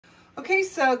Okay,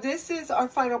 so this is our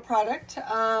final product,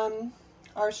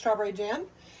 our strawberry jam.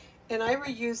 And I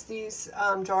reused these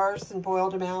jars and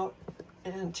boiled them out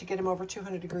and to get them over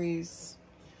 200 degrees.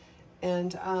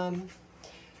 And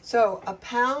so a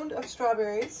pound of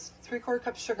strawberries, 3/4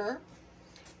 cup sugar,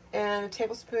 and a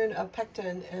tablespoon of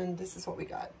pectin, and this is what we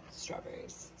got,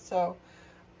 strawberries. So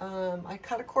I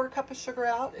cut a 1/4 cup of sugar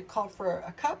out. It called for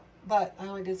a cup, but I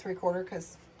only did 3/4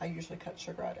 because I usually cut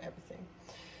sugar out of everything.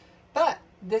 But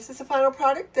this is the final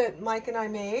product that Mike and I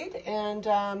made,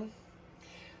 and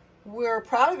we're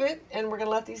proud of it, and we're gonna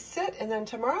let these sit, and then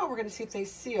tomorrow we're gonna see if they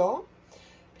seal,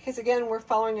 because again, we're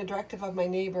following the directive of my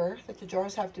neighbor that the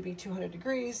jars have to be 200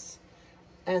 degrees,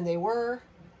 and they were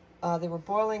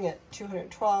boiling at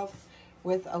 212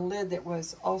 with a lid that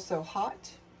was also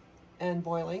hot and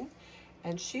boiling,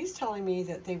 and she's telling me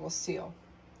that they will seal.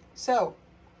 So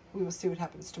we will see what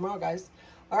happens tomorrow, guys.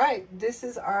 All right, this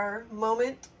is our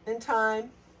moment in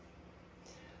time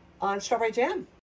on strawberry jam.